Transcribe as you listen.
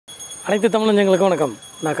அனைத்து தமிழஞ்சங்களுக்கும் வணக்கம்.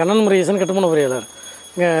 நான் கண்ணன் முருகேசன், கட்டுமான பொறியாளர்.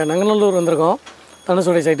 இங்கே nanganallur வந்திருக்கோம்,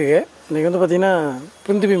 தனுஷோடைய சைட்டுக்கு. இன்றைக்கி வந்து பார்த்திங்கன்னா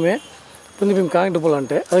பிளிந்த் பீம் காங்கிட்டு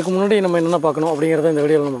போகலான்ட்டு. அதுக்கு முன்னாடி நம்ம என்னென்ன பார்க்கணும் அப்படிங்கிறத இந்த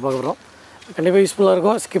வீடியோவில் நம்ம பார்க்க போகிறோம். கண்டிப்பாக யூஸ்ஃபுல்லாக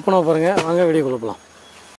இருக்கும், ஸ்கிப் பண்ண பாருங்கள். வாங்க வீடியோக்குள்ள போகலாம்.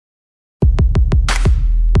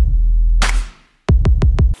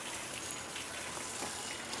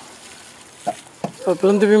 இப்போ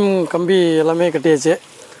பிளிந்த் பீம் கம்பி எல்லாமே கட்டியாச்சு.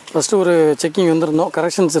 ஃபஸ்ட்டு ஒரு செக்கிங் வந்திருந்தோம்,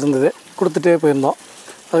 கரெக்ஷன்ஸ் இருந்தது, கொடுத்துட்டே போயிருந்தோம்.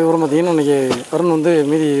 அதுக்கப்புறம் பார்த்திங்கன்னா இன்றைக்கி அருண் வந்து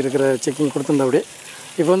மீதி இருக்கிற செக்கிங் கொடுத்துருந்தா அப்படி.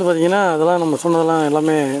 இப்போ வந்து பார்த்திங்கன்னா அதெல்லாம் நம்ம சொன்னதெல்லாம்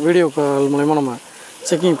எல்லாமே வீடியோ கால் மூலயமா நம்ம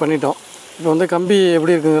செக்கிங் பண்ணிட்டோம். இப்போ வந்து கம்பி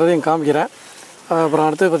எப்படி இருக்குங்கிறதையும் காமிக்கிறேன். அப்புறம்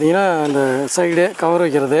அடுத்து பார்த்திங்கன்னா இந்த சைடு கவர்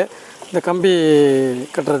வைக்கிறது, இந்த கம்பி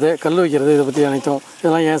கட்டுறது, கல் வைக்கிறது, இதை பற்றி அனைத்தும்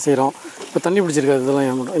இதெல்லாம் ஏன் செய்கிறோம், இப்போ தண்ணி பிடிச்சிருக்காது, இதெல்லாம்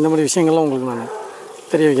ஏன் மட்டும், இந்த மாதிரி விஷயங்கள்லாம் உங்களுக்கு நான்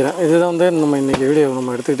தெரிய வைக்கிறேன். இதுதான் வந்து நம்ம இன்றைக்கி வீடியோ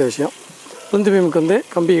நம்ம எடுத்துக்கிட்ட விஷயம். பிளிந்த் பீமுக்கு வந்து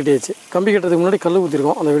கம்பி கட்டியாச்சு. கம்பி கட்டுறதுக்கு முன்னாடி கல்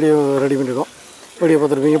ஊற்றிருக்கோம், அந்த வீடியோ ரெடி பண்ணியிருக்கோம். வீடியோ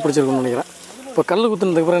பார்த்துருப்பீங்க, பிடிச்சிருக்குன்னு நினைக்கிறேன். இப்போ கல்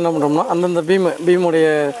குத்துனதுக்கப்புறம் என்ன பண்ணுறோம்னா, அந்தந்த பீமுடைய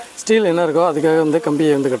ஸ்டீல் என்ன இருக்கோ அதுக்காக வந்து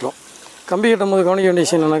கம்பியை வந்து கட்டுறோம். கம்பி கட்டும்போது கவனிக்க வேண்டிய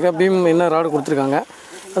விஷயம் என்னன்னாக்கா, பீம் என்ன ராடு கொடுத்துருக்காங்க,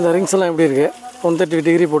 அந்த ரிங்ஸ் எல்லாம் எப்படி இருக்குது, 130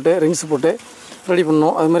 டிகிரி போட்டு ரிங்ஸ் போட்டு ரெடி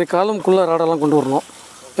பண்ணணும். அது மாதிரி காலம்குள்ளே ராடெல்லாம் கொண்டு வரணும்.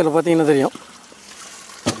 இதில் பார்த்தீங்கன்னா தெரியும்,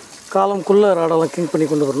 காலம்குள்ளே ராடெல்லாம் கிங்க் பண்ணி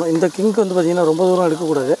கொண்டு வரணும். இந்த கிங்க் வந்து பார்த்திங்கன்னா ரொம்ப தூரம்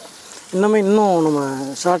எடுக்கக்கூடாது. இன்னும் நம்ம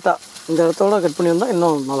ஷார்ட்டாக இந்த இடத்தோட கட் பண்ணி வந்தால்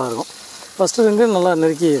இன்னும் நல்லாயிருக்கும். ஃபஸ்ட்டு ரிங்கு நல்லா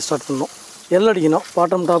நெருக்கி ஸ்டார்ட் பண்ணணும். எல் அடிக்கணும்,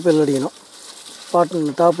 பாட்டம் டாப்பு எல் அடிக்கணும்.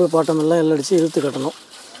 டாப்பு பாட்டம் எல்லாம் எல் அடித்து இழுத்து கட்டணும்.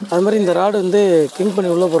 அது மாதிரி இந்த ராடு வந்து கிங் பண்ணி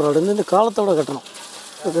உள்ளே போடுற ராடு வந்து இந்த காலத்தோடு கட்டணும்.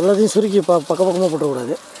 எல்லாத்தையும் சுருக்கி பக்கமாக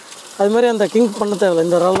போட்டக்கூடாது. அது மாதிரி அந்த கிங் பண்ண தேவையில்லை.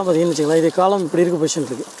 இந்த ராடெலாம் பார்த்திங்கன்னு வச்சுக்கலாம், இது காலம் இப்படி இருக்க பொசிஷன்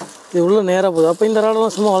இருக்குது, இது உள்ளே நேராக போகுது. அப்போ இந்த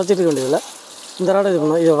ராடெல்லாம் சும்மா வளைச்சிட்டு இருக்க வேண்டியதில்லை, இந்த ராடை இது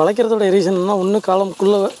பண்ணணும். இதை வளைக்கிறதோட ரீசன்னா, ஒன்று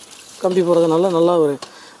காலம்குள்ளே கம்பி போகிறதுனால நல்லா ஒரு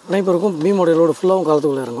இணைப்பு இருக்கும், பீமோடைய லோடு ஃபுல்லாகவும்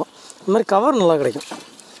காலத்துக்குள்ளே இறங்கும். இந்த மாதிரி கவர் நல்லா கிடைக்கும்.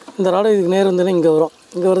 இந்த ராடு இதுக்கு நேரம் இருந்ததுன்னா இங்கே வரும்,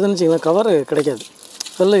 இங்கே வருதுன்னு வச்சிங்களேன், கவர் கிடைக்காது,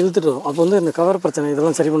 வெளில இழுத்துட்டு வரும். அப்போ வந்து இந்த கவர் பிரச்சனை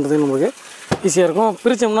இதெல்லாம் சரி பண்ணுறதுக்கு நம்மளுக்கு ஈஸியாக இருக்கும்.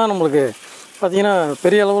 பிரித்தோம்னா நம்மளுக்கு பார்த்திங்கன்னா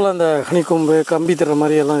பெரிய அளவில் அந்த ஹனிக்கொம்பு கம்பி தர்ற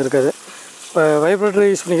மாதிரி எல்லாம் இருக்காது. இப்போ வைப்ரேட்டர்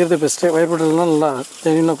யூஸ் பண்ணிக்கிறது பெஸ்ட்டு. வைப்ரேட்டர்லாம் நல்லா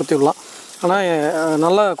ஜெனியூனாக குத்தி விடலாம். ஆனால்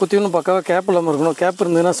நல்லா குத்தி விடணும், பக்காவாக கேப் இல்லாமல் இருக்கணும். கேப்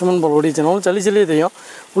இருந்ததுன்னா சிமெண்ட் பால் ஓடிச்சுனாலும் சளிச்சலியே தெரியும்,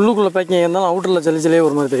 உள்ளுக்குள்ளே பேக்கிங் இருந்தாலும் அவுட்டரில் சளிச்சலியே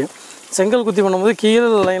ஒரு மாதிரி தெரியும். செங்கல் குத்தி பண்ணும்போது கீழே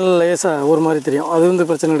லைனில் லேசாக ஒரு மாதிரி தெரியும், அது வந்து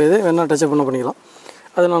பிரச்சனை கிடையாது, வேணால் டச்சப் பண்ணிக்கலாம்.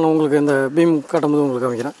 அது நான் உங்களுக்கு இந்த பீம் காட்டும்போது உங்களுக்கு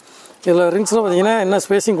காமிக்கிறேன். இதில் ரிங்ஸில் பார்த்திங்கன்னா என்ன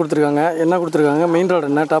ஸ்பேஸிங் கொடுத்துருக்காங்க, என்ன கொடுத்துருக்காங்க, மெயின் ராடு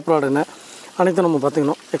என்ன, டாப் ராடு என்ன, அனைத்தும் நம்ம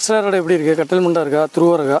பார்த்துக்கணும். எக்ஸ்ட்ரா ராடு எப்படி இருக்குது, கட்டல்மெண்ட்டாக இருக்கா,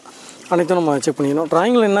 துருவாக இருக்கா, அனைத்தும் நம்ம செக் பண்ணிக்கணும்.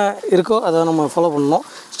 ட்ராயிங்கில் என்ன இருக்கோ அதை நம்ம ஃபாலோ பண்ணணும்.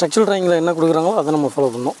 ஸ்ட்ரக்சரல் ட்ராயிங்கில் என்ன கொடுக்குறாங்களோ அதை நம்ம ஃபாலோ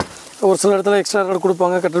பண்ணணும். ஒரு சில இடத்துல எக்ஸ்ட்ரா ராடு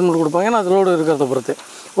கொடுப்பாங்க, கட்டல்மெண்ட் கொடுப்பாங்க, ஏன்னா அது லோடு இருக்கிறத பொறுத்து.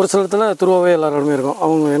 ஒரு சில இடத்துல துருவாவே எல்லா ராடுமே இருக்கும்.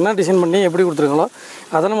 அவங்க என்ன டிசைன் பண்ணி எப்படி கொடுத்துருக்காங்களோ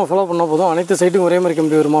அதை நம்ம ஃபாலோ பண்ணால் போதும். அனைத்து சைட்டுக்கும் ஒரே மாதிரி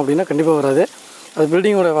கம்பி வருமா அப்படின்னா கண்டிப்பாக வராது. அது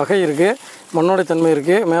பில்டிங்கோட வகை இருக்குது, மண்ணோட தன்மை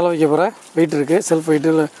இருக்குது, மேலே வைக்க போகிற வெயிட் இருக்குது, செல்ஃப்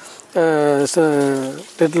வெயிட்டில்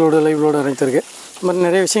டெட் லோடு லைவ் லோடு அனைத்து இருக்குது. இந்த மாதிரி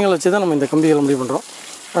நிறைய விஷயங்கள் வச்சு தான் நம்ம இந்த கம்பிகளை முடிவு பண்ணுறோம்.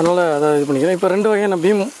 அதனால் அதை இது பண்ணிக்கிறோம். இப்போ 2 வகையான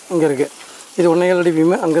பீம் இங்கே இருக்குது. இது 1.7 அடி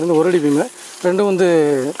பீமு, அங்கேருந்து 1 அடி பீமு, ரெண்டும் வந்து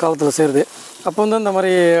காலத்தில் சேருது. அப்போ வந்து அந்த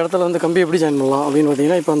மாதிரி இடத்துல வந்து கம்பி எப்படி ஜாயின் பண்ணலாம் அப்படின்னு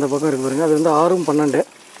பார்த்தீங்கன்னா, இப்போ அந்த பக்கம் இருக்குது பாருங்கள், அது வந்து 6 12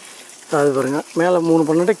 அது பாருங்கள், மேலே 3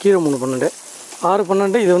 12 கீழே 3 12 6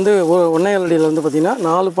 12. இது வந்து 1.7 அடியில் வந்து பார்த்திங்கன்னா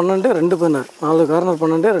 4 12 2 16, 4 கார்னர்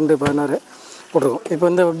 12 2 16 போட்டிருக்கோம். இப்போ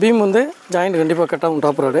இந்த பீம் வந்து ஜாயிண்ட் கண்டிப்பாக கட்டாகும்.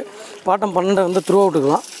 டாப் ராடு பாட்டம் 12 வந்து த்ரூ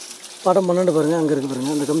அவுட்டுக்கலாம். பாட்டம் 12 பாருங்கள், அங்கே இருக்குது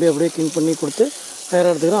பாருங்கள், அந்த கம்பி அப்படியே கிங் பண்ணி கொடுத்து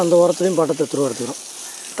நேராக எடுத்துக்கிறோம். அந்த ஓரத்துலையும் பாட்டத்தை த்ரூ எடுத்துக்கிறோம்.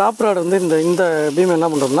 டாப் ராடு வந்து இந்த பீம் என்ன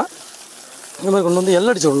பண்ணுறோம்னா, இந்த மாதிரி கொண்டு வந்து எல்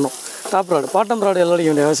அடிச்சு விடணும். Top rod bottom rod L அடிக்க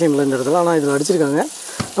வேண்டிய அவசியம் இல்லை இந்த இடத்துல, ஆனால் இதில் அடிச்சிருக்காங்க.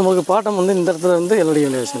 நம்மளுக்கு பாட்டம் வந்து இந்த இடத்துல வந்து எல் அடிக்க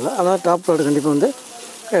வேண்டிய அவசியம் இல்லை, ஆனால் டாப் ராடு கண்டிப்பாக வந்து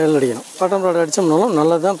எல் அடிக்கணும். பாட்டம் ராடு அடித்தோம்னாலும்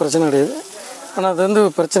நல்லது தான், பிரச்சனை கிடையாது. ஆனால் அது வந்து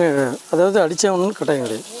பிரச்சனை கிடையாது, அதாவது அடித்தவனு கட்டாயம்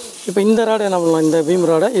கிடையாது. இப்போ இந்த ராடு என்ன பண்ணலாம், இந்த பீம்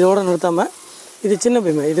ராடை இதோடு நிறுத்தாமல், இது சின்ன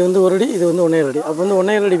பீமு, இது வந்து 1 அடி, இது வந்து 1.7 அடி. அப்போ வந்து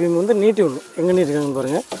 1.7 அடி பீம் வந்து நீட்டி விடணும். எங்கே நீட்டிருக்காங்கன்னு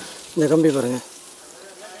பாருங்கள், இந்த கம்பி பாருங்கள்,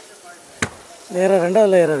 நேராக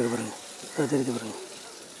 2வது லேயராக இருக்குது பாருங்கள், அதை தெரிஞ்சு பாருங்கள்.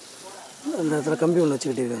 அந்த இடத்துல கம்பி ஒன்று வச்சு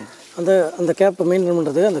கட்டியிருக்காங்க. அந்த கேப்பை மெயின்டைன்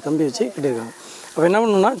பண்ணுறதுக்கு அந்த கம்பி வச்சு கட்டியிருக்காங்க. அப்போ என்ன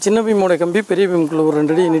பண்ணணும்னா, சின்ன பீமோட கம்பி பெரிய பீமுக்குள்ளே ஒரு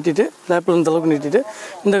 2 அடி நீட்டிட்டு லேப்பில் இந்த அளவுக்கு நீட்டிட்டு,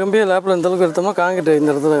 இந்த கம்பியை லேப்பில் இந்த அளவுக்கு எடுத்தோம்னா காங்கிட்டு இந்த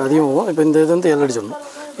இடத்துல அதிகமாகும். இப்போ இந்த இது வந்து எல் அடிச்சிடணும்.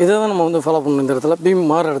 இதை தான் நம்ம வந்து ஃபாலோ பண்ணணும். இந்த இடத்துல பீம்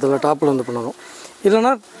மாற இடத்துல டாப்பில் வந்து பண்ணணும்.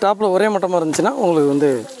 இல்லைனா டாப்பில் ஒரே மட்டமாக இருந்துச்சுன்னா உங்களுக்கு வந்து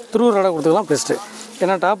த்ரூ ராடாக கொடுத்துக்கலாம் பெஸ்ட்டு.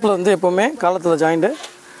 ஏன்னா டாப்பில் வந்து எப்போவுமே காலத்தில் ஜாயிண்ட்டு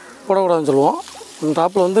போடக்கூடாதுன்னு சொல்லுவோம்.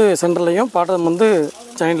 டாப்பில் வந்து சென்டர்லையும் பாட்டம் வந்து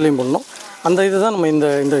ஜாயிண்ட்லேயும் போடணும். அந்த இது தான் நம்ம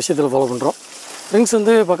இந்த விஷயத்தில் ஃபாலோ பண்ணுறோம். ரிங்ஸ்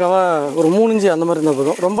வந்து பக்காவாக ஒரு 3 இன்ச்சு அந்த மாதிரி இருந்தால்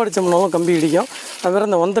போதும். ரொம்ப அடித்தோம்னாலும் கம்பி இடிக்கும். அதுமாதிரி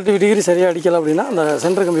அந்த 130 டிகிரி சரியாக அடிக்கலை அப்படின்னா அந்த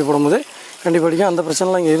சென்டர் கம்பி போடும்போது கண்டிப்பாக அடிக்கும். அந்த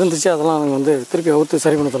பிரச்சனைலாம் இங்கே இருந்துச்சு, அதெல்லாம் நாங்கள் வந்து திருப்பி அவுத்து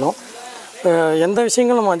சரி பண்ண தரோம். எந்த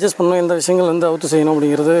விஷயங்கள் நம்ம அட்ஜஸ்ட் பண்ணணும், எந்த விஷயங்கள் வந்து அவுத்து செய்யணும்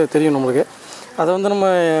அப்படிங்கிறது தெரியும் நம்மளுக்கு. அதை வந்து நம்ம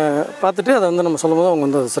பார்த்துட்டு அதை வந்து நம்ம சொல்லும்போது அவங்க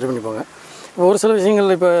வந்து அதை சரி பண்ணிப்பாங்க. ஒரு சில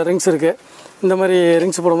விஷயங்கள் இப்போ ரிங்ஸ் இருக்குது, இந்த மாதிரி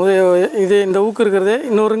ரிங்ஸ் போடும்போது இது இந்த ஊக்கு இருக்கிறதே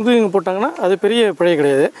இன்னொரு ரிங்கு இங்கே போட்டாங்கன்னா அது பெரிய பிழை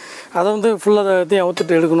கிடையாது. அதை வந்து ஃபுல்லாக அதையும்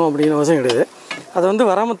அவுத்துட்டு எடுக்கணும் அப்படிங்கிற அவசியம் கிடையாது. அதை வந்து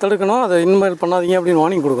வராமல் தடுக்கணும், அதை இனிமேல் பண்ணாதீங்க அப்படின்னு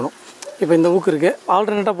வார்னிங் கொடுக்கணும். இப்போ இந்த ஊக்கு இருக்குது,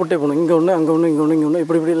 ஆல்டர்னேட்டாக போட்டே போகணும். இங்கே ஒன்று, அங்கே ஒன்று, இங்கே ஒன்று, இங்கே ஒன்று,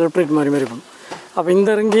 இப்படி லெஃப்ட் ரைட் மாதிரி பண்ணணும். அப்போ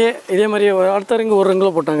இந்த ரிங்கே இதே மாதிரி அடுத்த ரிங்கு ஒரு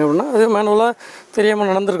ரிங்கில் போட்டாங்க அப்படின்னா அது மேனுவலாக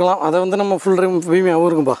தெரியாமல் நடந்திருக்கலாம். அதை வந்து நம்ம ஃபுல் ரிங் பீமே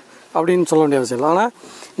அவருக்கும்பா அப்படின்னு சொல்ல வேண்டிய அவசியம் இல்லை. ஆனால்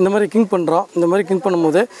இந்த மாதிரி கிங் பண்ணுறோம், இந்த மாதிரி கிங்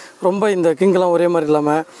பண்ணும்போது ரொம்ப இந்த கிங்கெல்லாம் ஒரே மாதிரி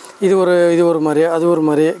இல்லாமல் இது ஒரு மாதிரி, அது ஒரு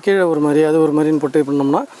மாதிரி, கீழே ஒரு மாதிரி, அது ஒரு மாதிரின்னு போட்டு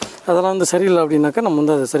பண்ணோம்னா அதெல்லாம் வந்து சரியில்லை. அப்படின்னாக்கா நம்ம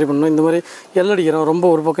வந்து அதை சரி பண்ணணும். இந்த மாதிரி அடிக்கிறோம், ரொம்ப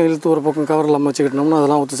ஒரு பக்கம் இழுத்து ஒரு பக்கம் கவர் இல்லாமல் வச்சுக்கிட்டோம்னா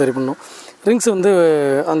அதெல்லாம் ஊற்றி சரி பண்ணணும். ரிங்ஸ் வந்து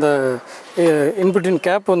அந்த இன்பிட்வீன்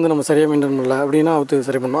கேப் வந்து நம்ம சரியாக மெயின்டைன் பண்ணல அப்படின்னா அவுத்து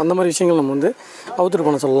சரி பண்ணணும். அந்த மாதிரி விஷயங்கள் நம்ம வந்து அவுத்துட்டு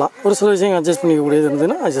பண்ண சொல்லலாம். ஒரு சில விஷயங்கள் அட்ஜஸ்ட் பண்ணிக்கக்கூடியது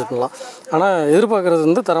இருந்ததுன்னா அட்ஜஸ்ட் பண்ணலாம். ஆனால் எதிர்பார்க்குறது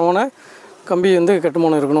வந்து தரமான கம்பி வந்து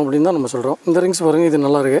கட்டுமானம் இருக்கணும் அப்படின்னு தான் நம்ம சொல்கிறோம். இந்த ரிங்ஸ் பாருங்கள், இது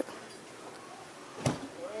நல்லாயிருக்கு.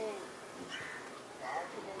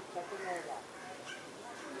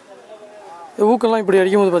 ஊக்கெல்லாம் இப்படி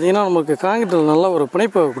அடிக்கும்போது பார்த்திங்கன்னா நமக்கு காங்கிரீட்டில் நல்லா ஒரு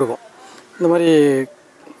பிணைப்பை கொடுக்கும். இந்த மாதிரி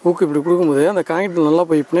ஊக்கு இப்படி கொடுக்கும்போது அந்த காங்கிரீட்டில் நல்லா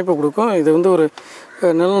போய் பிணைப்பை கொடுக்கும். இது வந்து ஒரு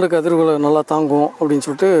நிலநடுக்க அதிர்வுகளை நல்லா தாங்கும் அப்படின்னு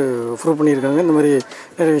சொல்லிட்டு ப்ரூவ் பண்ணியிருக்காங்க. இந்த மாதிரி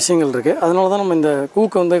நிறைய விஷயங்கள் இருக்குது. அதனால தான் நம்ம இந்த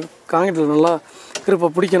ஊக்கை வந்து காங்கிரீட்டில் நல்லா திருப்ப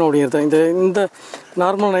பிடிக்கணும் அப்படிங்கிறது. இந்த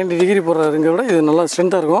நார்மல் 90 டிகிரி போடுற ரிங்கை விட இது நல்லா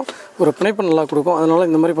ஸ்ட்ரென்த்தாக இருக்கும், ஒரு பிணைப்பை நல்லா கொடுக்கும். அதனால்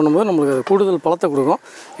இந்த மாதிரி பண்ணும்போது நம்மளுக்கு அது கூடுதல் பலத்தை கொடுக்கும்.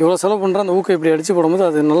 இவ்வளோ செலவு பண்ணுற அந்த ஊக்கை இப்படி அடித்து போடும்போது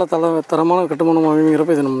அது நல்லா தரமான கட்டுமானம்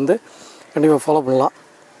அமைங்கிறப்ப இதை நம்ம வந்து கண்டிப்பாக ஃபாலோ பண்ணலாம்.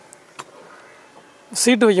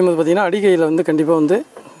 சீட்டு வைக்கும்போது பார்த்திங்கன்னா அடிக்கையில் வந்து கண்டிப்பாக வந்து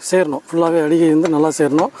சேரணும், ஃபுல்லாகவே அடிக்கை வந்து நல்லா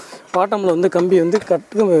சேரணும். பாட்டமில் வந்து கம்பி வந்து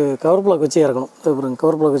கவர் பிளாக் வச்சு இறக்கணும். பாருங்க,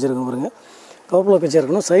 கவர் பிளாக் வச்சுருக்கோம் பாருங்கள், கவர் பிளாக் வச்சு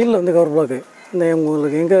இறக்கணும். சைடில் வந்து கவர் பிளாக்கு இந்த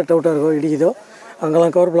உங்களுக்கு எங்கே டவுட்டாக இருக்கோ இடிக்குதோ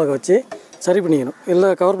அங்கெல்லாம் கவர் பிளாக் வச்சு சரி பண்ணிக்கணும். இல்லை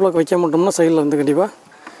கவர் பிளாக் வைக்க மாட்டோம்னா சைடில் வந்து கண்டிப்பாக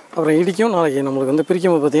அப்புறம் இடிக்கும். நாளைக்கு நம்மளுக்கு வந்து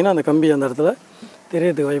பிரிக்கும் போது பார்த்திங்கன்னா அந்த கம்பி அந்த இடத்துல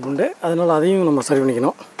தெரியறதுக்கு வாய்ப்புண்டு. அதனால் அதையும் நம்ம சரி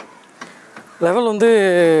பண்ணிக்கணும். லெவல் வந்து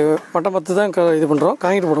மட்டம் 10 தான் இது பண்ணுறோம்.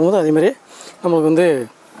 காங்கிரீட் போடும்போது அதேமாதிரி நம்மளுக்கு வந்து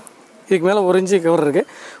இதுக்கு மேலே 1 இன்ச்சு கவர் இருக்குது,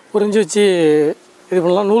 1 இன்ச்சு வச்சு இது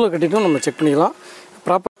பண்ணலாம். நூலை கட்டிட்டும் நம்ம செக் பண்ணிக்கலாம்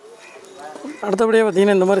ப்ராப்பர். அடுத்தபடியாக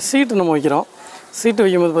பார்த்திங்கன்னா இந்த மாதிரி சீட்டு நம்ம வைக்கிறோம். சீட்டு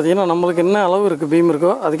வைக்கும்போது பார்த்திங்கன்னா நம்மளுக்கு என்ன அளவு இருக்குது பீம்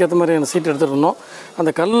இருக்கோ அதுக்கேற்ற மாதிரியான சீட்டு எடுத்துகிட்டணும். அந்த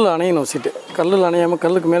கல்லில் அணையணும். சீட்டு கல்லில் அணையாமல்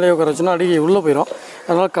கல்லுக்கு மேலே உட்கார வச்சுன்னா அடிக்கை உள்ளே போயிடும்.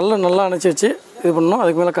 அதனால் கல்லை நல்லா அணைச்சி வச்சு இது பண்ணணும்.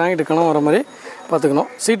 அதுக்கு மேலே காங்கிட்டு கணம் வர மாதிரி பார்த்துக்கணும்.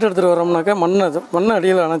 சீட்டு எடுத்துகிட்டு வரோம்னாக்கா மண்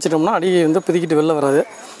அடியில் அணைச்சிட்டோம்னா அடியை வந்து பிதிக்கிட்டு வெளில வராது.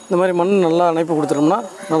 இந்த மாதிரி மண் நல்லா அணைப்பு கொடுத்துட்டோம்னா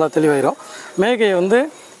நல்லா தெளிவாயிடும். மேகையை வந்து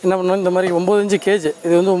என்ன பண்ணணும், இந்த மாதிரி 9 இன்ச்சு கேஜ்,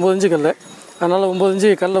 இது வந்து 9 இன்ச்சு கல். அதனால் 9 இன்ச்சு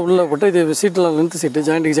கல்லை உள்ளே போட்டு இது சீட்டில் லென்த்து சீட்டு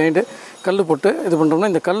ஜாயிண்ட்டு கல் போட்டு இது பண்ணுறோம்னா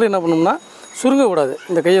இந்த கல் என்ன பண்ணோம்னா சுருங்க விடாது.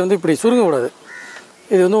 இந்த கையை வந்து இப்படி சுருங்க விடாது.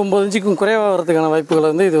 இது வந்து 9 இன்ச்சுக்கும் குறைவாக வரதுக்கான வாய்ப்புகளை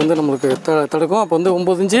வந்து இது வந்து நம்மளுக்கு தடுக்கும். அப்போ வந்து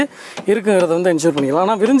 9 இன்ச்சு இருக்குங்கிறத வந்து என்ஷூர் பண்ணிக்கலாம்.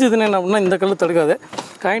 ஆனால் விரிஞ்சதுன்னு என்ன பண்ணால் இந்த கல் தடுக்காது.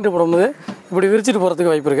 காயின்ட்டு போடும்போது இப்படி விரிச்சிட்டு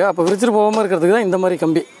போகிறதுக்கு வாய்ப்பு இருக்குது. அப்போ விரிச்சிட்டு போகாமல் இருக்கிறதுக்கு தான் இந்த மாதிரி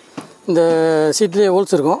கம்பி, இந்த சீட்லேயே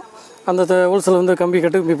ஹோல்ஸ் இருக்கும். அந்த ஹோல்ஸில் வந்து கம்பி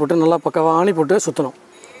கம்பி போட்டு நல்லா பக்காவாக ஆணி போட்டு சுற்றணும்.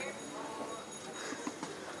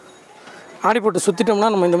 ஆணி போட்டு சுற்றிட்டோம்னா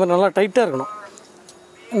நம்ம இந்த மாதிரி நல்லா டைட்டாக இருக்கணும்.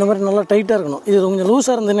 இந்த மாதிரி நல்லா டைட்டாக இருக்கணும். இது கொஞ்சம்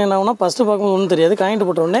லூஸாக இருந்ததுன்னு என்ன ஆகுனா ஃபஸ்ட்டு பார்க்கும்போது ஒன்றும் தெரியாது. காயின்ட்டு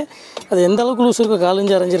போட்ட உடனே அது எந்த அளவுக்கு லூஸ் இருக்கோ 4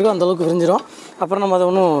 இன்ச்சு அரைஞ்சிருக்கோ அந்தளவுக்கு விரிஞ்சிடும். அப்புறம் நம்ம அதை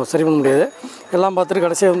ஒன்றும் சரி பண்ண முடியாது. எல்லாம் பார்த்துட்டு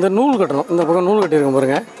கடைசியாக வந்து நூல் கட்டணும். இந்த பக்கம் நூல் கட்டியிருக்கோம்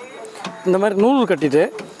பாருங்கள். இந்த மாதிரி நூல்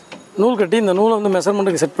கட்டி இந்த நூலை வந்து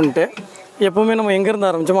மெஷர்மெண்ட்டுக்கு செட் பண்ணிவிட்டு எப்போவுமே நம்ம எங்கேருந்து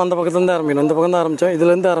ஆரம்பித்தோமோ அந்த பக்கத்துலேருந்து ஆரம்பிக்கணும். இந்த பக்கம் தான் ஆரம்பித்தோம்,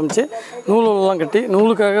 இதுலேருந்து ஆரம்பித்து நூலெல்லாம் கட்டி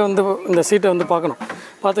நூலுக்காக வந்து இந்த சீட்டை வந்து பார்க்கணும்.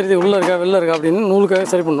 பார்த்துட்டு இது உள்ளே இருக்கா வெளில இருக்கா அப்படின்னு நூலுக்காக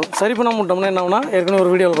சரி பண்ணணும். சரி பண்ண மாட்டோம்னா என்ன ஆகுனா, ஏற்கனவே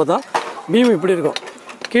ஒரு வீடியோவில் பார்த்தா பீம் இப்படி இருக்கும்,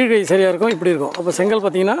 கீழ்கை சரியாக இருக்கும், இப்படி இருக்கும். அப்போ செங்கல்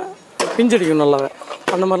பார்த்திங்கன்னா பிஞ்சடிக்கும் நல்லாவே.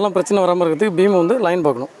 அந்த மாதிரிலாம் பிரச்சனை வராமல் இருக்கிறதுக்கு பீமை வந்து லைன்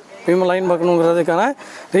பார்க்கணும். பீமை லைன் பார்க்கணுங்கிறதுக்கான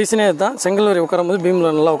ரீசனே தான். செங்கல் வரை உட்காரும்போது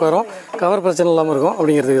பீமில் நல்லா உட்காரும், கவர் பிரச்சனை இல்லாமல் இருக்கும்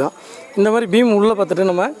அப்படிங்கிறதுக்கு தான். இந்த மாதிரி பீம் உள்ளே பார்த்துட்டு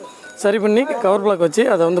நம்ம சரி பண்ணி கவர் பிளாக் வச்சு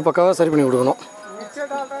அதை வந்து பக்காவாக சரி பண்ணி கொடுக்கணும்.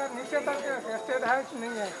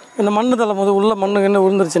 இந்த மண் தள்ளும் போது உள்ள மண்ணு என்ன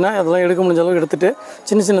விழுந்துருச்சுன்னா அதெல்லாம் எடுக்க முடிஞ்ச அளவுக்கு எடுத்துகிட்டு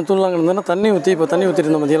சின்ன சின்ன தூள்லாம் இருந்ததுன்னா தண்ணி ஊற்றிட்டு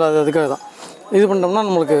இருந்த மதியம் அது அதுக்காக தான். இது பண்ணிட்டோம்னா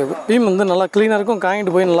நம்மளுக்கு பீம் வந்து நல்லா க்ளீனாக இருக்கும்.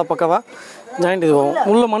 காங்கிட்டு போய் நல்லா பக்காவாக ஜாயிண்ட் இது ஆகும்.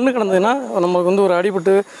 உள்ள மண் கிடந்ததுன்னா நம்மளுக்கு வந்து ஒரு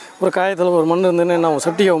அடிபட்டு ஒரு காயத்தில் ஒரு மண் இருந்ததுன்னா என்ன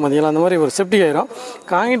செப்டிக் ஆகும் மதியம் அந்த மாதிரி ஒரு செப்டிக் ஆகிரும்.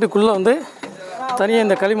 காங்கிட்டுக்குள்ளே வந்து தனியாக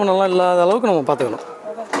இந்த களிமண்ணெல்லாம் இல்லாத அளவுக்கு நம்ம பார்த்துக்கணும்.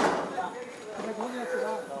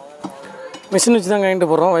 மிஷின் வச்சு தான் காயின்ட்டு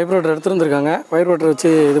போடுறோம். வைப்ரேட்டர் எடுத்துருந்துருக்காங்க, வைப்ரேட்டர் வச்சு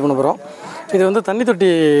இது பண்ண போகிறோம். இது வந்து தண்ணி தொட்டி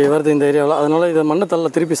வருது இந்த ஏரியாவில், அதனால் இதை மண்ணை தள்ள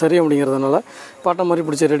திருப்பி சரி அப்படிங்கிறதுனால பாட்டை மாதிரி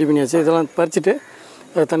பிடிச்சி ரெடி பண்ணியாச்சு. இதெல்லாம் பறிச்சுட்டு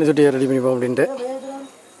தண்ணி தொட்டியை ரெடி பண்ணிப்போம் அப்படின்ட்டு.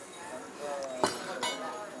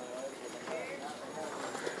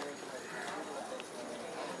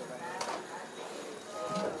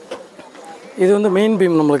 இது வந்து மெயின்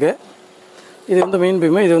பீம் நம்மளுக்கு. இது வந்து மெயின்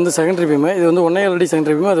பீமு, இது வந்து செகண்டரி பீமு. இது வந்து 1.5 அடி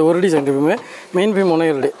செகண்டரி பீமு, அது 1 அடி செகண்டரி பீமு. மெயின் பீம்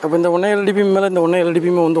 1.5 அடி. அப்போ இந்த 1.5 அடி பீம் மேலே இந்த 1.5 அடி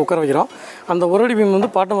பீமை வந்து உட்கார வைக்கிறோம். அந்த 1 அடி பீம் வந்து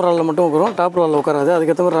பாட்டம் ராலில் மட்டும் உட்காரும், டாப் ராலில் உட்காராது.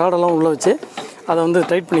 அதுக்கேற்ற மாதிரி ராடெல்லாம் உள்ளே வச்சு அதை வந்து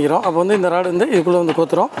டைட் பண்ணிக்கிறோம். அப்போ வந்து இந்த ராடு வந்து இதுக்குள்ளே வந்து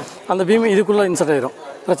கோத்துரும், அந்த பீம் இதுக்குள்ளே இன்சர்ட் ஆகிரும்,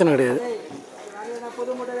 பிரச்சனை கிடையாது.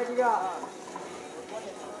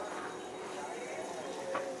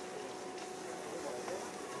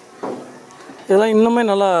 இதெல்லாம் இன்னுமே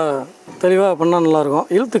நல்லா தெளிவாக பண்ணால் நல்லாயிருக்கும்.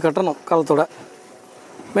 இழுத்து கட்டணும் காலத்தோட.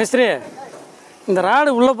 மேஸ்திரி, இந்த ராடு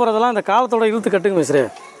உள்ளே போகிறதெல்லாம் இந்த காலத்தோட இழுத்து கட்டுங்க மேஸ்திரி.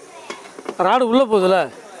 ராடு உள்ளே போகுதுல்ல,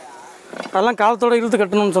 அதெல்லாம் காலத்தோட இழுத்து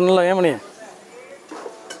கட்டணும்னு சொன்னல ஏமணி.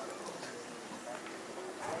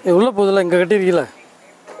 இது உள்ளே போகுதுல்ல, இங்கே கட்டியிருக்கீங்கள,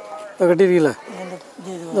 இப்போ கட்டியிருக்கீங்கள,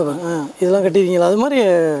 இதெல்லாம் கட்டியிருக்கீங்களா? அது மாதிரி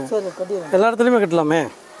எல்லா இடத்துலையுமே கட்டலாமே.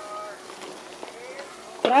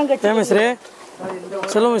 ஏன் மேஸ்திரி?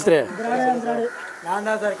 சொல்லுங்க மேஸ்திரி.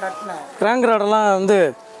 கிராங்க் ராடெல்லாம் வந்து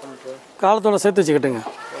காலத்தோட சேர்த்து வச்சு கட்டுங்க.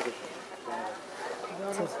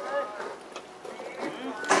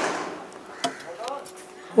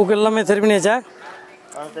 ஊக்கு எல்லாமே சரி பண்ணியாச்சா?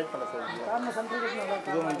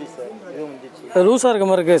 லூஸாக இருக்க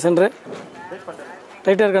மாதிரி இருக்குது சென்ட்ரு,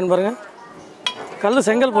 டைட்டாக இருக்கான்னு பாருங்கள். கல்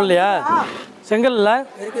செங்கல் போடலையா? செங்கல் இல்லை,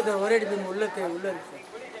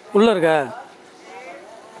 உள்ளே இருக்கா?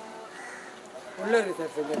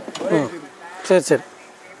 சரி சரி.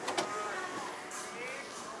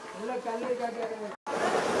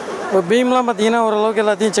 இப்போ பீம்லாம் பார்த்தீங்கன்னா ஓரளவுக்கு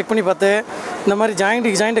எல்லாத்தையும் செக் பண்ணி பார்த்து இந்த மாதிரி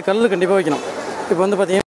ஜாயிண்ட்டு கல் கண்டிப்பாக வைக்கணும். இப்போ வந்து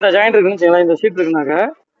பார்த்தீங்கன்னா இந்த ஜாயிண்ட் இருக்குன்னு வச்சுக்கலாம், இந்த சீட் இருக்குனாக்கா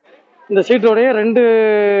இந்த சீட்டோடைய 2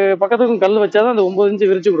 பக்கத்துக்கும் கல் வச்சா தான் அந்த 9 இன்ச்சு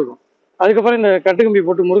விரிச்சு கொடுக்கும். அதுக்கப்புறம் இந்த கட்டு கம்பி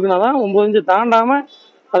போட்டு முறுக்குனா தான் 9 இன்ச்சு தாண்டாமல்,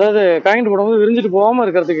 அதாவது காயிண்ட் போடும்போது விரிஞ்சிட்டு போகாமல்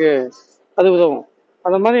இருக்கிறதுக்கு அது உதவும்.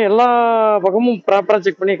 அந்த மாதிரி எல்லா பக்கமும் ப்ராப்பராக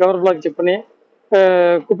செக் பண்ணி, கவர் பிளாக் செக் பண்ணி,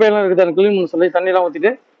 குப்பையெல்லாம் இருக்குது அதை க்ளீன் பண்ண சொல்லி தண்ணியெலாம்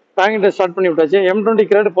ஊற்றிட்டு பேக்கிங்கை ஸ்டார்ட் பண்ணி விட்டாச்சு. M20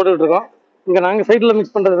 கிரேடு போட்டுக்கிட்டு இருக்கோம். இங்கே நாங்கள் சைட்டில்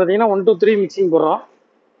மிக்ஸ் பண்ணுறது பார்த்தீங்கன்னா 1 2 3 மிக்சிங் போடுறோம்.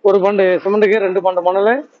 1 பண்டு சிமெண்ட்டுக்கு 2 பண்டு மணல்,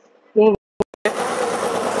 3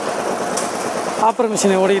 ஆப்பர்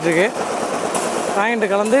மிஷின் ஓடிக்கிட்டுருக்கு. காயின்ட்டு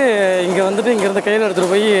கலந்து இங்கே வந்துட்டு இங்கேருந்து கையில்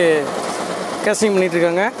எடுத்துகிட்டு போய் கேஸ்டிங்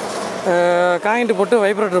பண்ணிகிட்ருக்காங்க. காயின்ட்டு போட்டு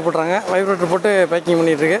வைப்ரேட்டர் போட்டுறாங்க, வைப்ரேட்டர் போட்டு பேக்கிங்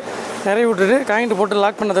பண்ணிகிட்ருக்கு. நிறைய விட்டுட்டு காயின்ட்டு போட்டு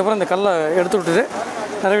லாக் பண்ணதுக்கப்புறம் இந்த கல்லை எடுத்து விட்டுட்டு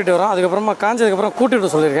நிறைவிட்டு வரோம். அதுக்கப்புறமா காஞ்சதுக்கப்புறம் கூட்டி விட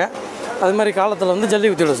சொல்லியிருக்கேன். அது மாதிரி காலத்தில் வந்து ஜல்லி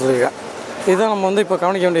ஊற்றி விட சொல்லியிருக்கேன். இதுதான் நம்ம வந்து இப்போ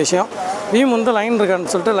கவனிக்க வேண்டிய விஷயம். பீம் வந்து லைன்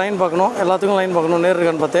இருக்கான்னு சொல்லிட்டு லைன் பார்க்கணும், எல்லாத்துக்கும் லைன் பார்க்கணும், நேர்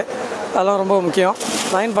இருக்கான்னு பார்த்து. அதெல்லாம் ரொம்ப முக்கியம்.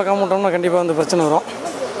 லைன் பார்க்காம விட்டோம்னா கண்டிப்பாக வந்து பிரச்சனை வரும்.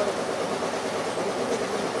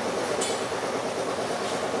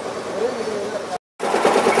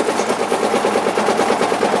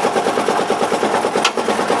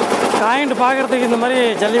 காயின்ட்டு பார்க்குறதுக்கு இந்த மாதிரி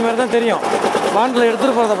ஜல்லி மாதிரி தான் தெரியும். பாண்டில்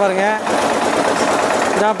எடுத்துகிட்டு போகிறத பாருங்கள்,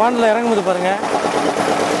 நான் பாண்டில் இறங்கும்போது பாருங்கள்.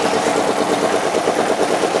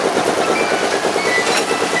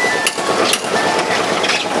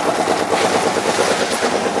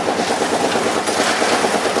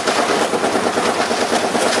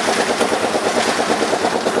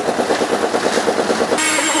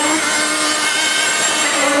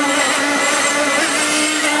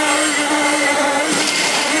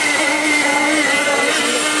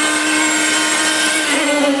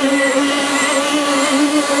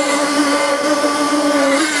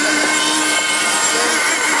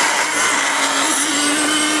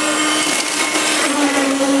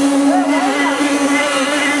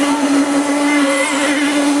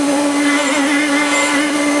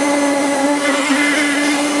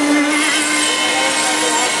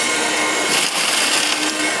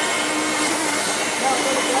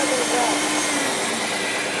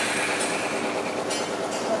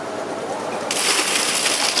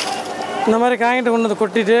 இந்த மாதிரி காயின்ட்டு கொண்டு வந்து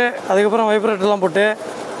கொட்டிட்டு அதுக்கப்புறம் வைப்ரேட்டர்லாம் போட்டு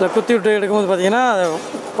இல்லை குத்தி விட்டு எடுக்கும்போது பார்த்திங்கன்னா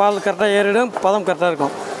பால் கரெக்டாக ஏறிடும், பதம் கரெக்டாக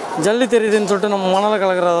இருக்கும். ஜல்லி தெரியுதுன்னு சொல்லிட்டு நம்ம மணலை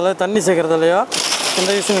கலக்கிறதால தண்ணி சேர்க்குறதாலையோ எந்த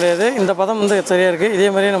யூஸும் கிடையாது. இந்த பதம் வந்து சரியாக இருக்குது. இதே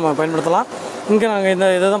மாதிரியே நம்ம பயன்படுத்தலாம். இங்கே நாங்கள் இந்த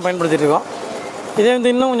இதை தான் பயன்படுத்திகிட்டு இருக்கோம். இதே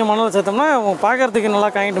வந்து இன்னும் கொஞ்சம் மணலை சேர்த்தோம்னா பார்க்குறதுக்கு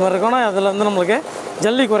நல்லா காயின்ட்டு மாதிரி இருக்கும். ஆனால் அதில் வந்து நம்மளுக்கு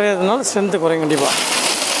ஜல்லி குறையிறதுனால ஸ்ட்ரென்த்து குறையும். கண்டிப்பாக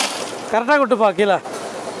கரெக்டாக கொட்டுப்பா கீழே.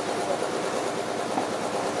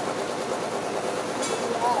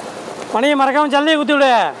 பனியை மறக்காமல் ஜல்லியை குத்தி விடு,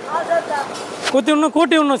 குத்தி விடணும்,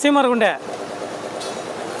 கூட்டி விடணும் சீமா இருக்குண்டே.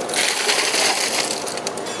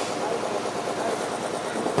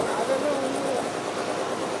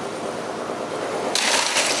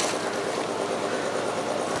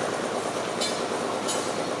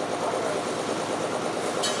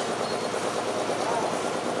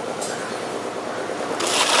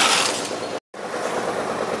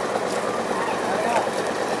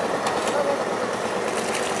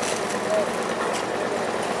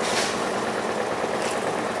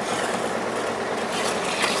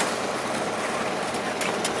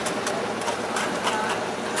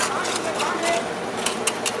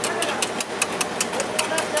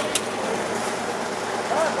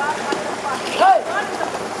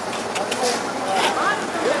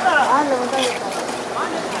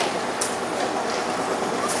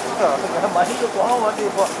 மணிக்கு போக மாட்டேன்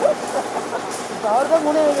இப்போ அவர் தான்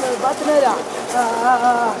முன்னே பார்த்துனேரா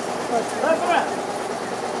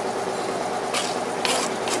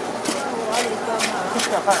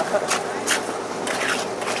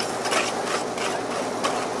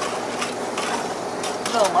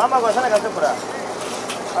மாமா கோசம் கஷ்டப்படுறா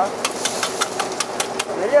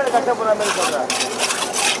வெளியாடு கஷ்டப்படுற மாதிரி சொல்கிறா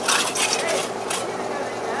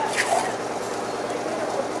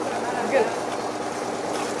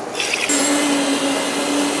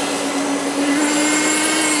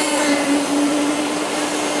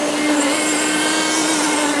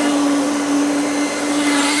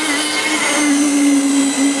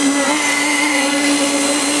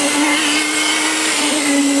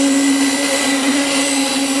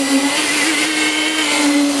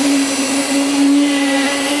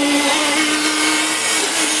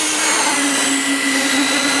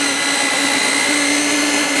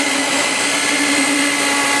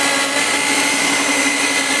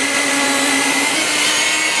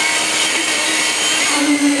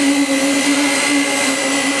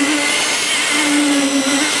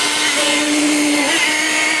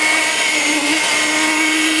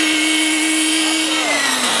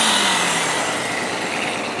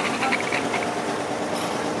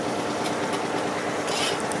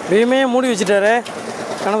பீமே மூடி வச்சுட்டாரு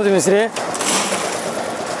கணபதி மிஸ்ரி.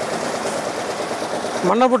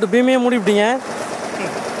 மண்ணை போட்டு பீமையே மூடிவிட்டீங்க.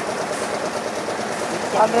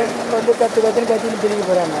 வந்து கத்தின்னு பிரிக்க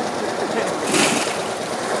போகிறாங்க.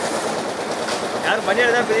 யாரும்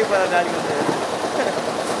மணியால் தான் பிரிக்க போகிறாங்க நாளைக்கு வந்து.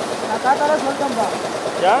 நான் தாத்தாலாம் சொல்லிட்டேன்ப்பா.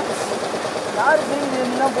 யார்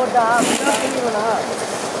பிரிக்கலாம் போட்டா பிரிக்கணும்னா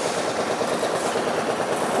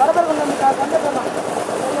பரபர கொண்டு கண்ட போகலாம்.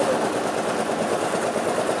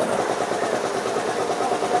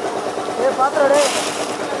 பாத்திரடே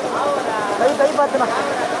கை பார்த்துனா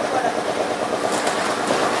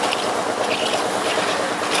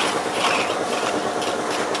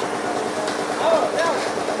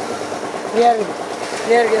ஃப்ரீயாக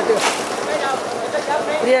இருக்குது எடுத்துக்கோ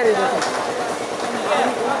ஃப்ரீயாக இருக்குது.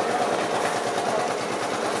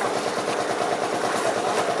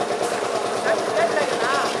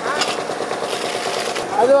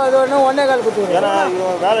 அது ஒன்று ஒன்றே கால் கொடுத்துருவோம். ஏன்னா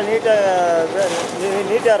இவன் வேலை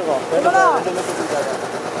நீட்டாக இருக்கும்.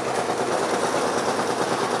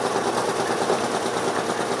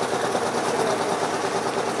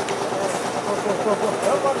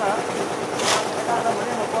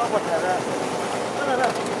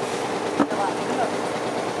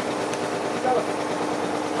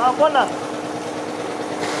 போண்ணா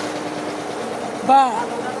பா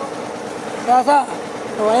ராசா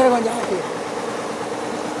வயிறு கொஞ்சம் ஆட்டி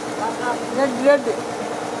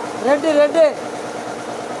ரெட்டு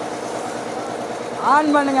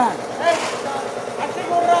ஆன் பண்ணுங்க.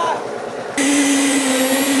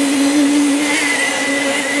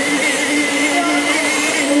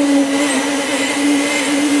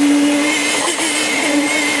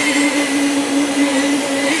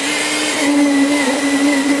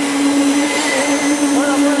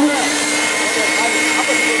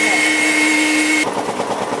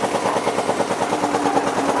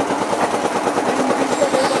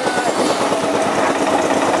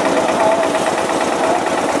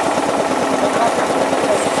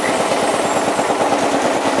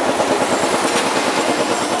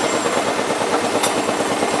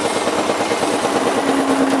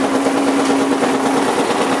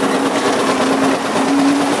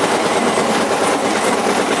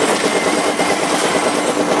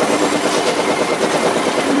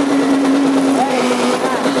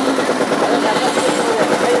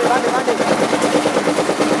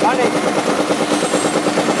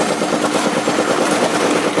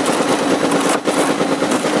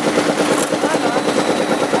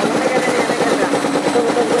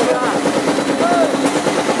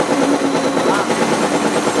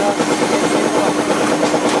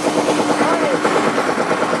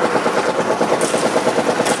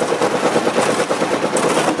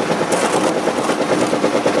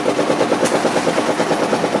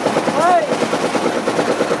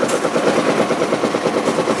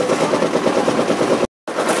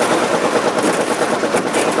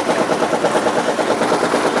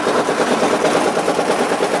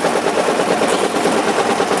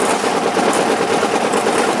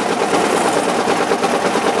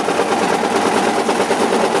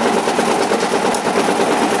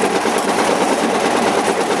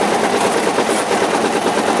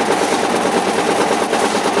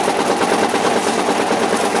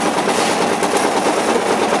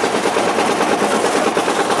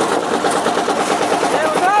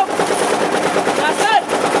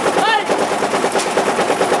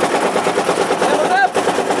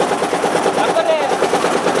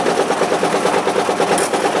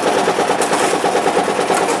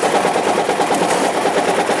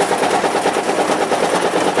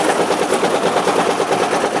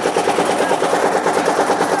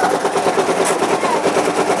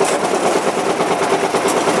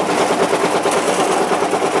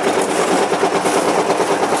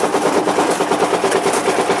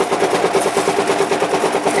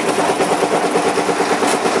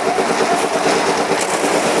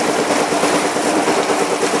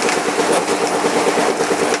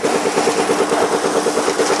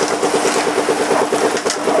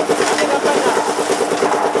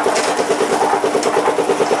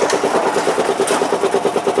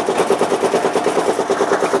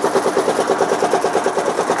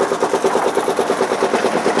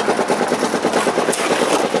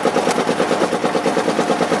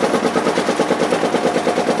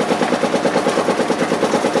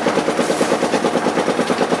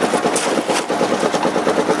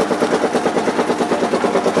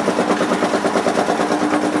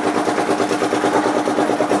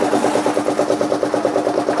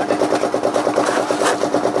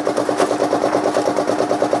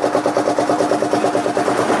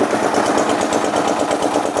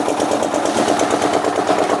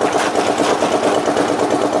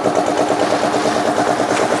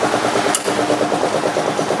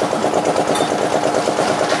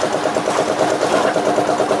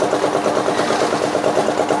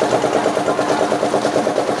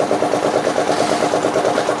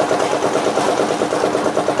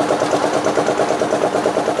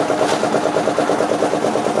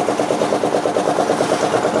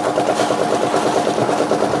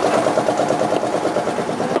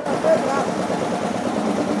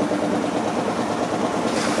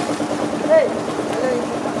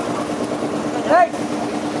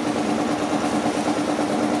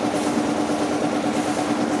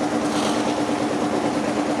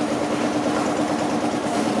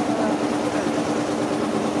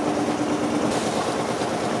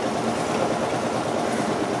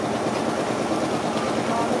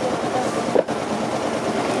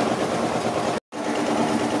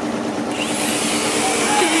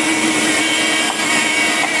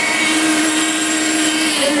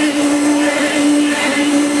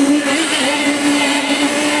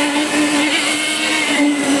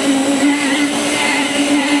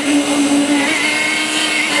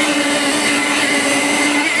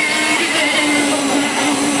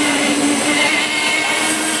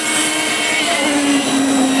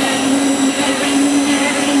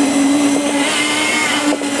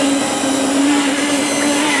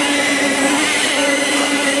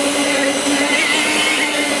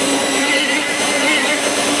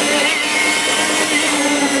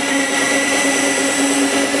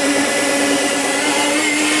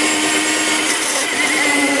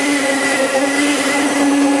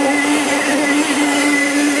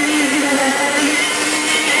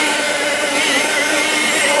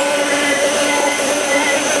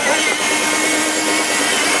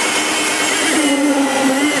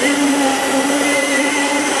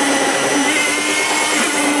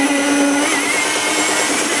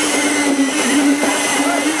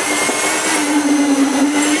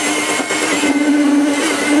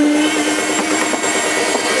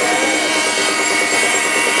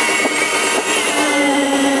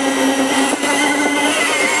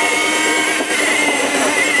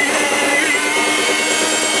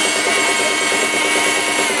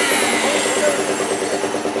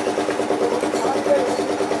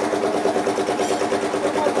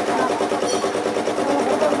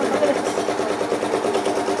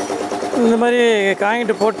 இந்த மாதிரி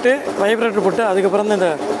காங்கிட்டு போட்டு வைப்ரேட்டர் போட்டு அதுக்கப்புறம் தான் இந்த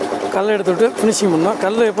கல் எடுத்துவிட்டு ஃபினிஷிங் பண்ணணும்.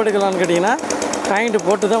 கல் எப்போ எடுக்கலான்னு கேட்டிங்கன்னா காங்கிட்டு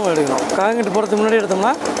போட்டு தான் எடுக்கணும். காங்கிட்டு போடுறதுக்கு முன்னாடி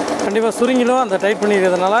எடுத்தோம்னா கண்டிப்பாக சுருங்கிலும் அந்த டைட்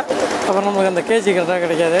பண்ணிக்கிறதுனால அப்புறம் நம்மளுக்கு அந்த கேஜி கரெக்டாக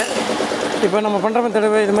கிடைக்காது. இப்போ நம்ம பண்ணுற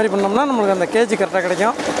தடவை இது மாதிரி பண்ணோம்னா நம்மளுக்கு அந்த கேஜி கரெக்டாக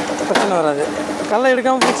கிடைக்கும், பிரச்சனை வராது. கல்லை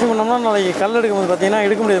எடுக்காமல் ஃபினிஷிங் பண்ணோம்னா நாளைக்கு கல் எடுக்கும்போது பார்த்திங்கன்னா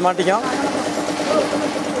எடுக்க முடியாது, மாட்டிக்கும்.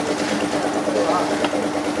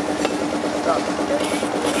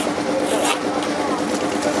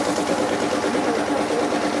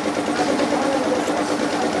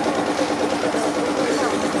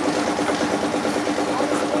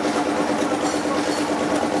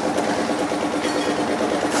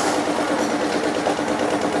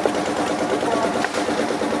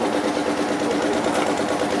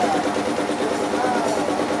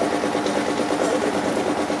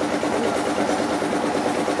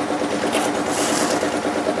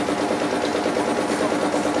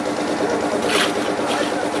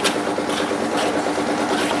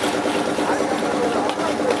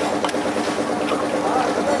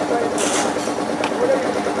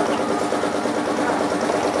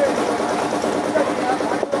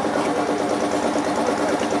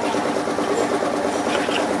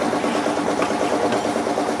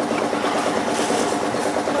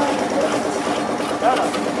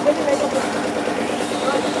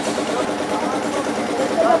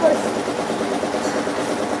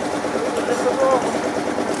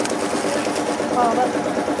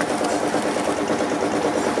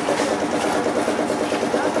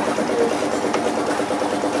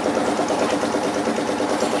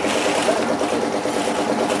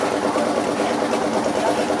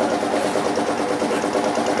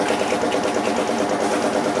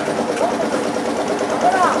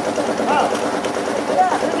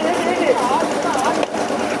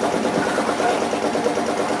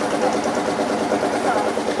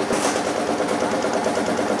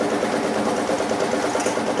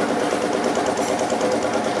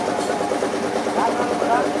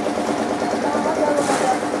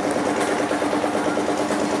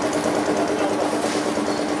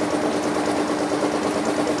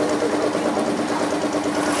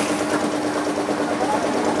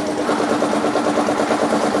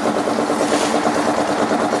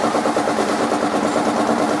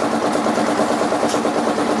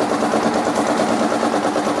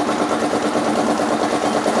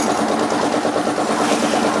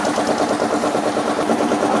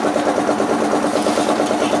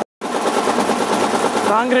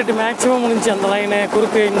 காங்கிரீட் மேக்ஸிமம் முடிஞ்சு அந்த லைனு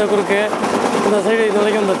குறுக்கு இந்த சைடு இது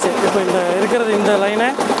வரைக்கும் வந்துருச்சு. இப்போ இந்த இருக்கிறது இந்த லைனு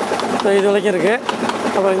இது வரைக்கும் இருக்குது.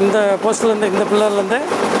 அப்புறம் இந்த போஸ்ட்லேருந்து இந்த பில்லர்லேருந்து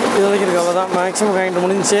இது வரைக்கும் இருக்குது. அவ்வளோதான், மேக்ஸிமம் காங்கிரீட்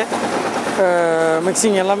முடிஞ்சிச்சு.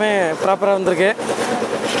 மிக்சிங் எல்லாமே ப்ராப்பராக வந்திருக்கு.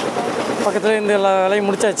 பக்கத்தில் இந்த எல்லா வேலையும்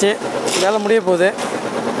முடிச்சாச்சு. வேலை முடிய போகுது.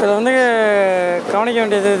 இதில் வந்து கவனிக்க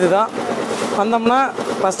வேண்டியது இதுதான். வந்தோம்னா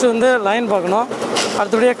ஃபஸ்ட்டு வந்து லைன் பார்க்கணும்,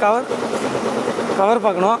 அடுத்தபடியாக கவர்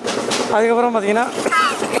பார்க்கணும். அதுக்கப்புறம் பார்த்திங்கன்னா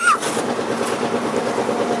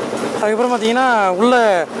உள்ளே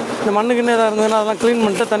இந்த மண்ணுக்குன்னு எதாவது இருந்ததுன்னா அதெல்லாம் க்ளீன்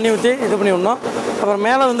பண்ணிட்டு தண்ணி ஊற்றி இது பண்ணி விடணும். அப்புறம்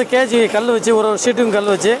மேலே வந்து கேஜி கல் வச்சு ஒரு ஷீட்டுக்கும்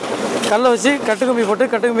கல்லை வச்சு கட்டுக்கம்பி போட்டு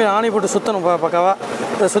கட்டுக்கம்பி ஆணி போட்டு சுற்றணும். பக்காவாக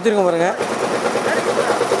இதை சுற்றிருக்கோம் பாருங்கள்.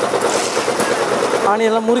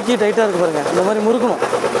 ஆணியெல்லாம் முறுக்கி டைட்டாக இருக்குது பாருங்கள். இந்த மாதிரி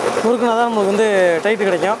முறுக்குனா தான் நம்மளுக்கு வந்து டைட்டு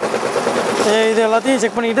கிடைக்கும். இது எல்லாத்தையும்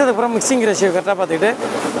செக் பண்ணிக்கிட்டு அதுக்கப்புறம் மிக்சிங் ரேஷியோ கரெக்டாக பார்த்துக்கிட்டு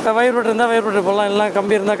வைப்ரேட்டர் இருந்தால் வைப்ரேட்டர் போடலாம், இல்லைனா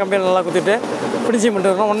கம்பி இருந்தால் கம்பியில் நல்லா குத்திட்டு ஃபினிஷிங்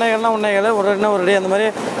பண்ணிட்டு வரணும். ஒன்றே ஒரு டே அந்த மாதிரி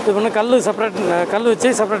இது பண்ணி கல் வச்சு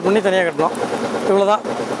செப்பரேட் பண்ணி தனியாக கட்டணும். இவ்வளோ தான்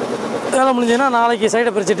வேலை முடிஞ்சுன்னா நாளைக்கு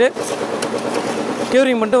சைடை பிரிச்சுட்டு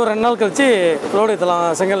க்யூரிங் பண்ணிட்டு ஒரு 2 நாள் கழித்து லோடு ஏற்றலாம்.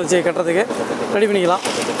 செங்கல் வச்சு கட்டுறதுக்கு ரெடி பண்ணிக்கலாம்.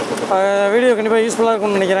 வீடியோ கண்டிப்பாக யூஸ்ஃபுல்லாக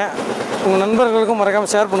இருக்கும்னு நினைக்கிறேன். உங்கள் நண்பர்களுக்கும்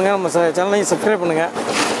மறக்காமல் ஷேர் பண்ணுங்கள். நம்ம சேனலையும் சப்ஸ்கிரைப் பண்ணுங்கள்.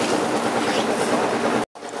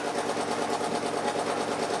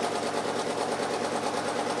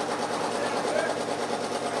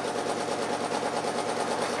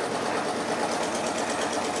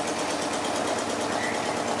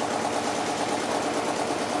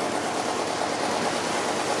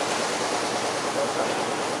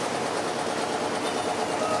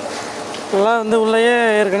 நல்லா வந்து உள்ளேயே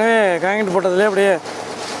ஏற்கனவே காங்கிரீட் போட்டதுலேயே அப்படியே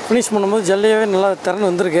ஃபினிஷ் பண்ணும்போது ஜல்லியாகவே நல்லா திறந்து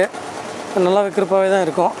வந்திருக்கு. நல்லா கிருப்பாகவே தான்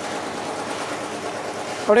இருக்கும்.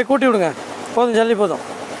 அப்படியே கூட்டி விடுங்க, போதும், ஜல்லி போதும்.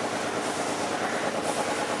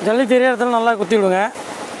 ஜல்லி தெரியாத இடத்துல நல்லா குத்தி விடுங்க.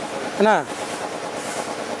 என்ன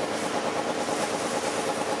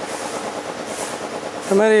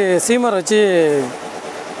இந்த மாதிரி சீமர் வச்சு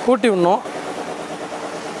கூட்டி விடணும்.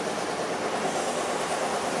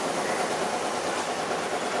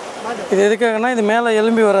 இது எதுக்காகனா இது மேலே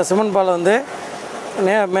எலும்பி வர சிமெண்ட் பாலை வந்து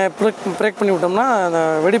பிரேக் பண்ணி விட்டோம்னா அந்த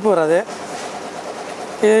வெடிப்பு வராது.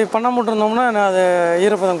 இது பண்ண இருந்தோம்னா அது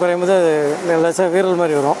ஈரப்பதம் குறையும் போது அது லேசாக வீரல்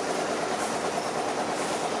மாதிரி வரும்.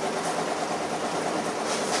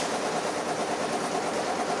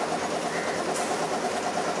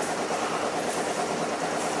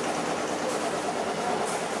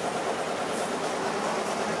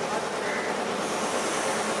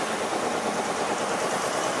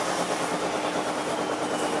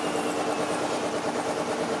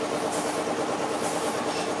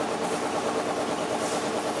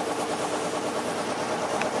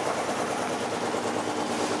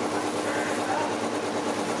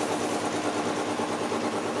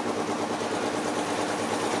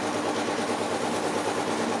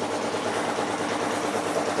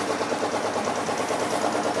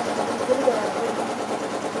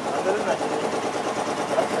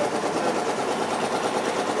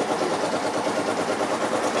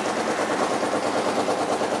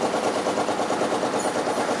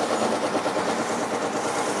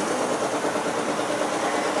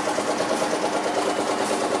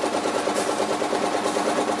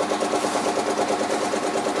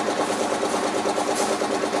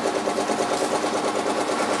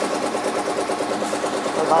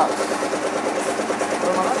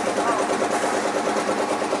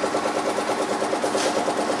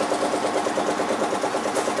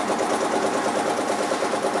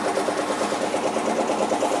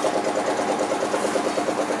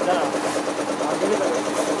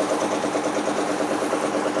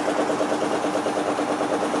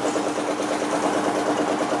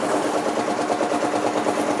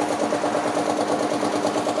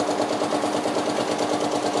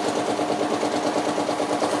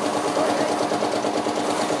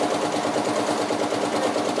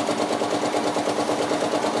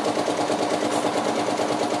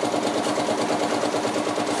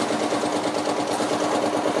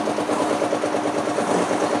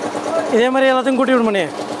 இதே மாதிரி எல்லாத்தையும் கூட்டி விட பண்ணி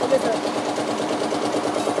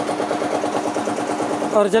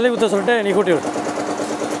அவர் ஜல்லி குத்த சொல்லிட்டு நீ கூட்டி விடு.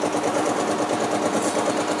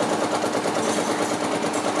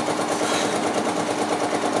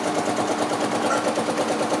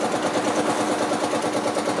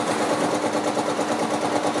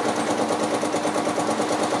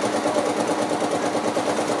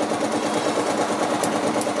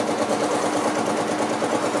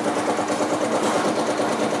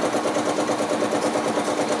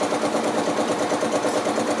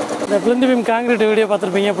 இந்த plinth beam காங்கிரீட் வீடியோ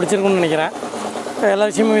பார்த்துருப்பீங்க, பிடிச்சிருக்குன்னு நினைக்கிறேன். எல்லா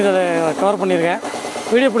விஷயமும் இதில் கவர் பண்ணியிருக்கேன்.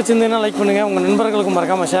 வீடியோ பிடிச்சிருந்ததுன்னா லைக் பண்ணுங்கள், உங்கள் நண்பர்களுக்கும்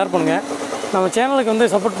மறக்காமல் ஷேர் பண்ணுங்கள். நம்ம சேனலுக்கு வந்து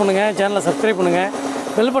சப்போர்ட் பண்ணுங்கள், சேனலை சப்ஸ்கிரைப் பண்ணுங்கள்,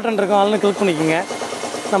 பெல் பட்டன் இருக்கும் ஆல்னு கிளிக் பண்ணிக்கோங்க.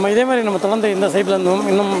 நம்ம இதே மாதிரி நம்ம தொடர்ந்து இந்த சைட்லேருந்தும்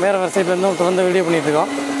இன்னும் வேறு சைட்லேருந்தும் தொடர்ந்து வீடியோ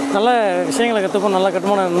பண்ணிகிட்ருக்கோம். நல்ல விஷயங்களை கற்றுப்போம், நல்ல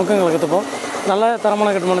கட்டுமான நுணுக்கங்களை கற்றுப்போம், நல்ல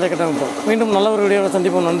தரமான கட்டுமானத்தை கட்டமைப்போம். மீண்டும் நல்ல ஒரு வீடியோவை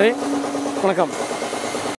சந்திப்போம். நன்றி, வணக்கம்.